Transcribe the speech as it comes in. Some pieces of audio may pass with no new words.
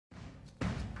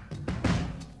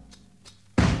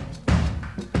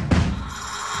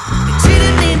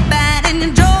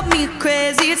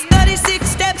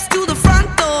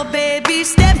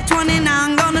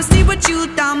you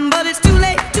down, but it's too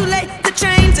late, the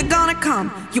chains are gonna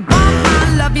come. You want my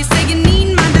love, you say you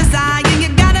need my desire. You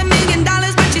got $1 million,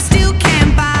 but you still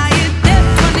can't buy it. They're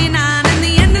 29 and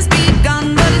the end has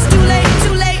begun, but it's too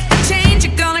late, the change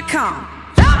are gonna come.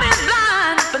 Love is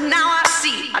blind, but now I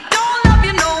see. I don't love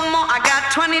you no more, I got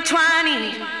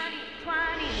 20/20.